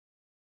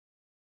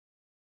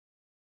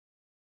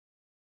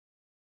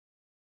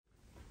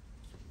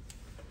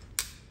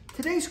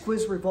Today's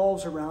quiz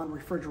revolves around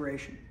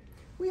refrigeration.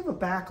 We have a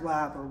back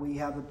lab where we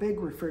have a big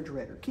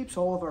refrigerator. It keeps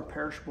all of our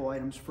perishable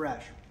items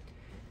fresh.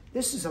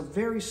 This is a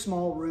very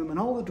small room and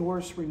all the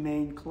doors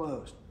remain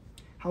closed.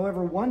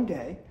 However, one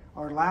day,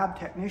 our lab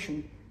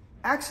technician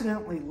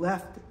accidentally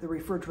left the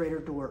refrigerator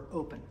door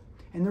open,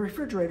 and the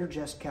refrigerator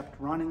just kept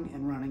running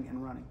and running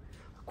and running.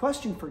 Our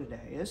question for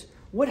today is,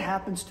 what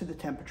happens to the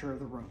temperature of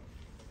the room?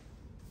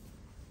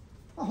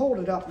 I'll hold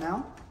it up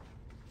now.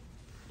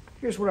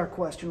 Here's what our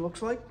question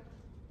looks like.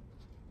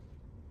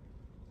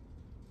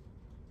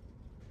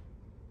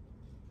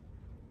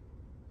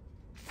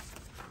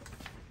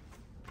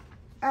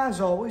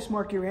 As always,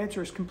 mark your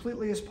answer as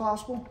completely as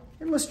possible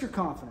and list your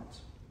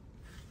confidence.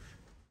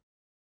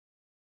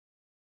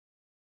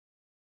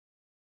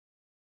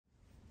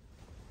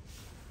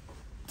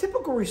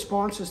 Typical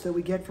responses that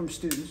we get from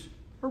students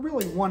are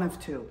really one of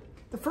two.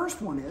 The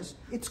first one is,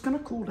 it's going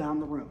to cool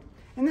down the room.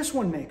 And this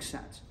one makes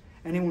sense.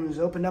 Anyone who's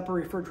opened up a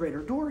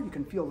refrigerator door, you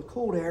can feel the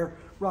cold air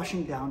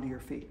rushing down to your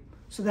feet.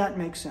 So that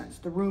makes sense.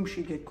 The room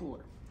should get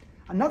cooler.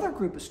 Another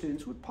group of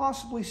students would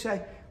possibly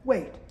say,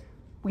 wait,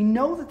 we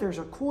know that there's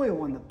a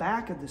coil on the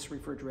back of this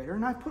refrigerator,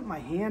 and I put my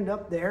hand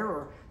up there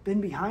or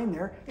been behind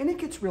there, and it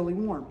gets really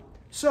warm.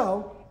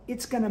 So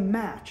it's going to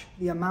match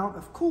the amount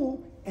of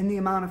cool and the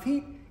amount of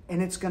heat,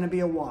 and it's going to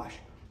be a wash.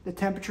 The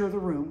temperature of the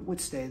room would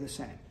stay the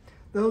same.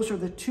 Those are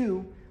the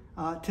two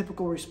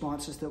typical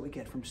responses that we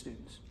get from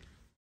students.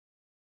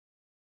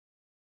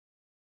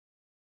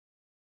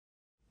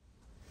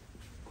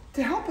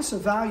 To help us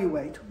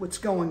evaluate what's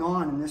going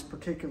on in this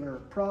particular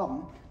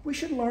problem, we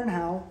should learn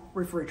how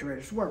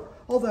refrigerators work.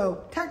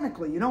 Although,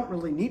 technically, you don't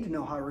really need to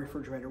know how a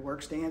refrigerator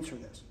works to answer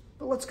this.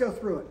 But let's go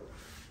through it.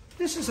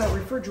 This is a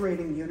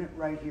refrigerating unit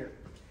right here.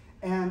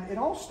 And it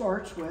all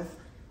starts with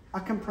a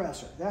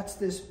compressor. That's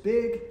this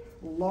big,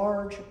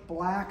 large,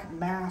 black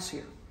mass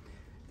here.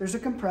 There's a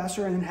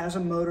compressor and it has a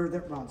motor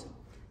that runs it.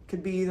 It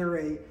could be either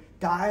a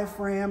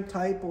diaphragm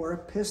type or a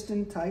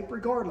piston type,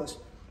 regardless.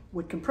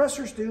 What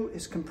compressors do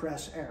is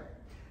compress air.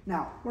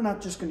 Now, we're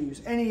not just going to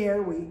use any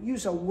air, we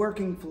use a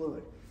working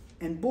fluid.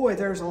 And boy,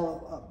 there's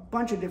a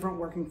bunch of different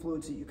working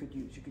fluids that you could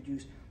use. You could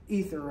use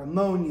ether,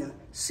 ammonia,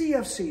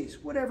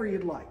 CFCs, whatever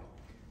you'd like.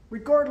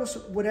 Regardless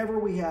of whatever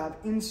we have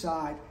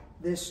inside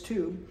this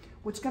tube,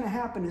 what's going to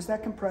happen is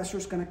that compressor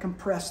is going to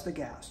compress the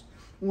gas.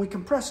 When we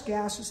compress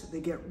gases,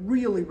 they get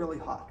really, really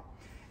hot.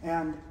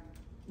 And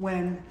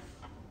when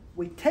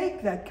we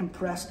take that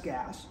compressed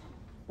gas,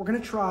 we're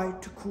going to try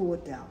to cool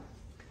it down.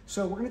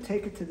 So we're going to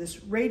take it to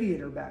this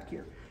radiator back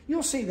here.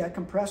 You'll see that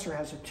compressor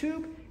has a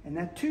tube, and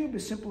that tube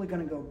is simply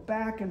going to go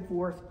back and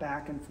forth,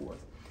 back and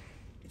forth.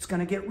 It's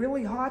going to get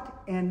really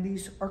hot, and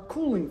these are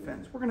cooling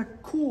fins. We're going to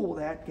cool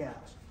that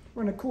gas.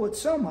 We're going to cool it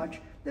so much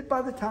that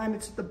by the time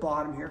it's at the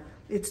bottom here,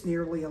 it's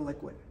nearly a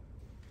liquid.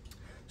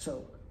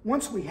 So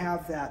once we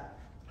have that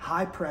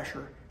high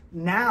pressure,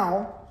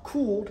 now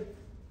cooled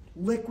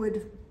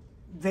liquid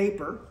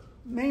vapor,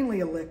 mainly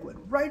a liquid,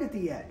 right at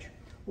the edge,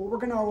 what we're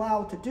going to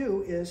allow it to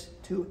do is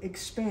to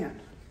expand.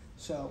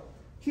 So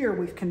here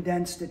we've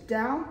condensed it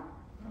down.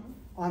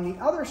 On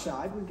the other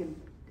side, we can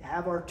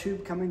have our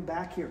tube coming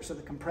back here. So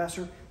the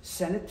compressor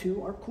sent it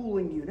to our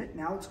cooling unit.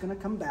 Now it's going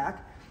to come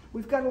back.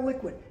 We've got a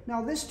liquid.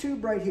 Now this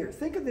tube right here,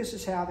 think of this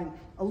as having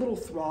a little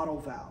throttle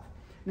valve.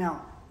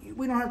 Now,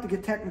 we don't have to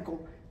get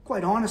technical.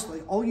 Quite honestly,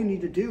 all you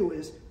need to do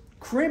is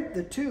crimp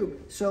the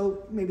tube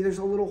so maybe there's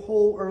a little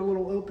hole or a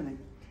little opening.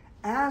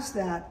 As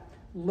that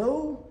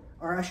lower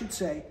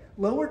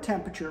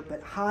temperature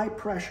but high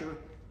pressure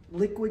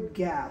liquid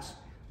gas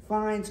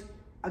finds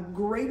a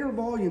greater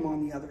volume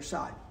on the other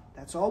side.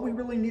 That's all we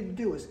really need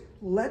to do is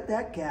let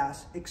that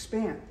gas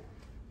expand.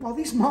 Well,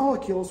 these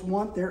molecules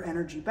want their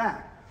energy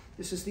back.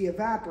 This is the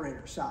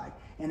evaporator side.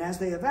 And as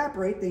they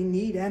evaporate, they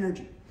need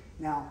energy.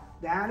 Now,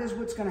 that is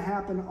what's going to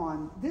happen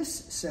on this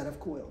set of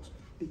coils.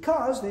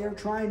 Because they are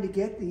trying to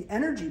get the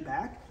energy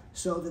back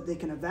so that they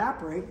can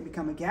evaporate and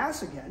become a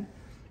gas again,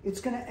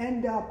 it's going to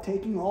end up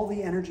taking all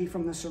the energy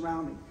from the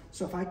surrounding.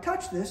 So if I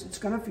touch this, it's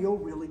going to feel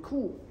really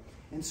cool.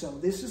 And so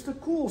this is the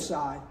cool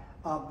side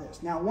of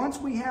this. Now, once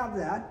we have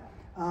that,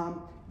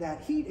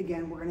 that heat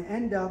again, we're going to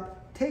end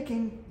up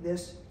taking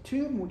this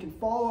tube and we can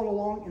follow it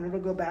along and it'll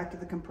go back to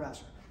the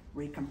compressor.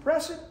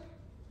 Recompress it,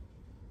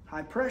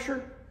 high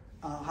pressure,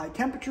 high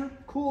temperature,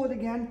 cool it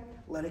again,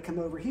 let it come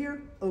over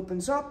here,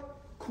 opens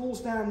up,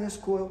 cools down this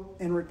coil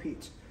and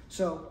repeats.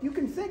 So you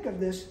can think of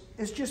this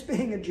as just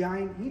being a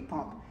giant heat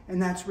pump,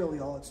 and that's really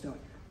all it's doing.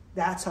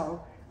 That's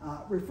how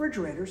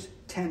refrigerators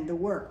tend to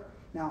work.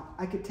 Now,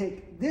 I could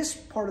take this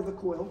part of the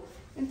coil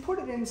and put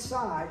it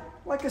inside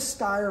like a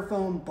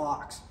styrofoam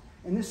box.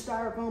 And this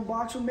styrofoam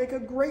box would make a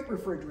great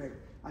refrigerator.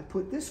 I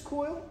put this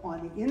coil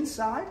on the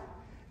inside,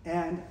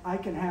 and I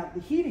can have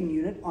the heating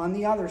unit on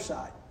the other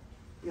side.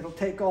 It'll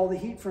take all the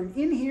heat from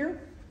in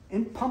here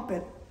and pump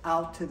it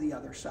out to the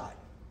other side.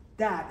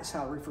 That is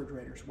how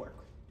refrigerators work.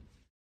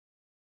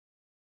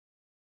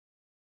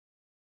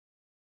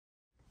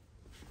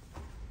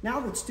 Now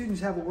that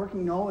students have a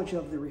working knowledge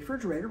of the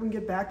refrigerator, we can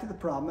get back to the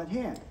problem at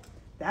hand.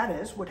 That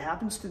is, what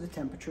happens to the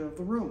temperature of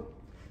the room.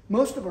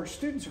 most of our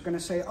students are going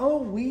to say, oh,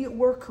 we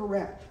were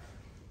correct.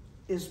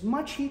 As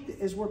much heat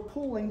as we're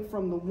pulling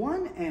from the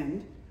one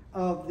end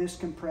of this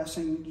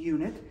compressing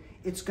unit,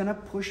 it's going to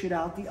push it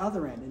out the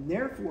other end. And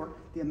therefore,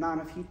 the amount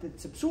of heat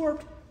that's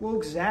absorbed will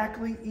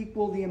exactly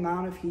equal the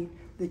amount of heat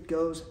that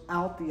goes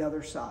out the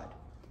other side.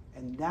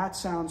 And that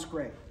sounds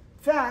great.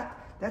 In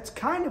fact, that's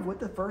kind of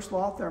what the first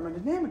law of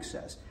thermodynamics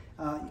says.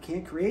 You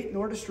can't create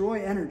nor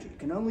destroy energy. It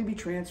can only be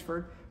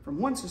transferred from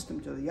one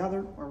system to the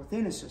other or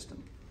within a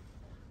system.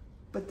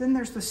 But then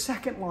there's the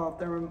second law of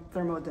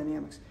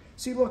thermodynamics.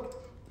 See,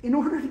 look, in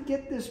order to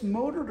get this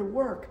motor to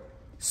work,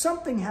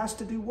 something has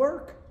to do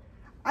work.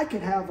 I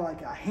could have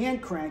like a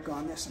hand crank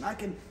on this, and I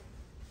can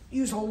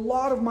use a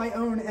lot of my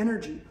own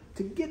energy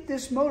to get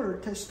this motor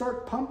to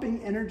start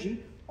pumping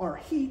energy or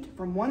heat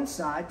from one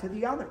side to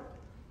the other.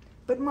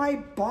 But my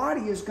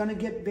body is going to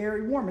get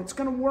very warm. It's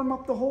going to warm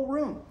up the whole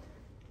room.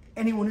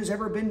 Anyone who's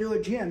ever been to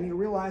a gym, you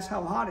realize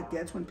how hot it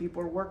gets when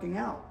people are working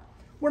out.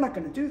 We're not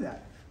going to do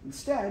that.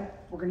 Instead,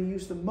 we're going to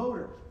use the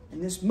motor.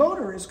 And this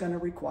motor is going to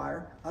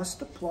require us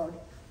to plug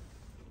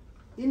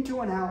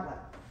into an outlet.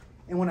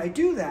 And when I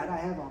do that, I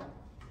have a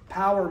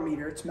power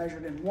meter. It's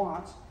measured in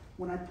watts.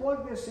 When I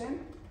plug this in,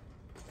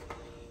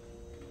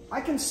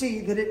 I can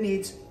see that it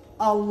needs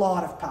a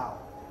lot of power.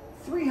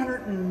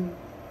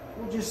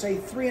 We'll just say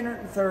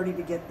 330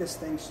 to get this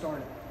thing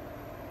started.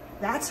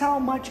 That's how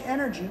much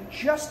energy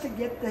just to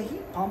get the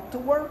heat pump to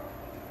work.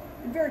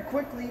 And very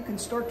quickly you can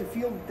start to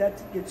feel that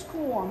that gets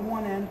cool on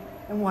one end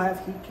and we'll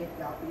have heat kicked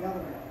out the other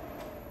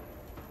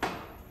end.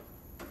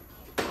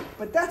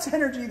 But that's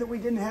energy that we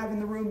didn't have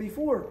in the room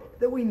before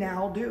that we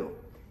now do.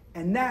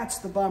 And that's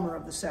the bummer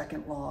of the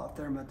second law of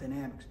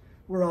thermodynamics.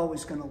 We're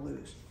always going to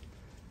lose.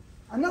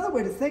 Another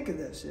way to think of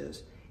this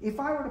is, if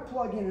I were to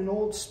plug in an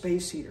old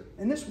space heater,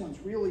 and this one's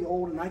really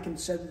old and I can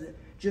set it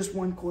at just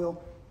one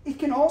coil, it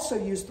can also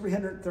use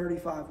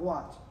 335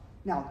 watts.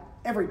 Now,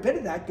 every bit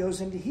of that goes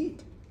into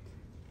heat.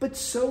 But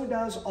so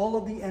does all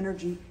of the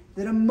energy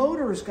that a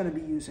motor is going to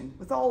be using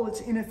with all its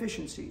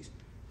inefficiencies,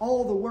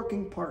 all the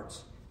working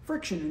parts,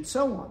 friction, and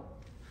so on.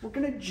 We're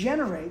going to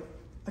generate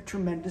a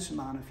tremendous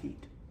amount of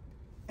heat.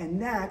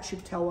 And that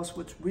should tell us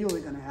what's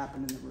really going to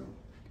happen in the room.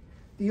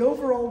 The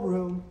overall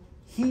room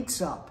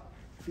heats up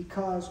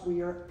because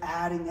we are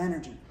adding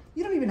energy.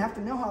 You don't even have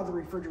to know how the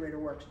refrigerator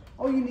works.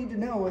 All you need to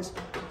know is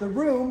the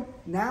room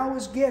now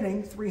is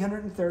getting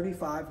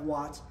 335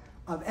 watts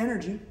of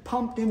energy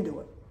pumped into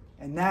it.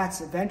 And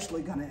that's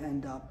eventually going to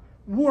end up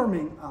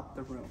warming up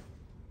the room.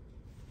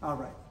 All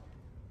right,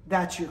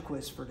 that's your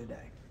quiz for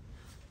today.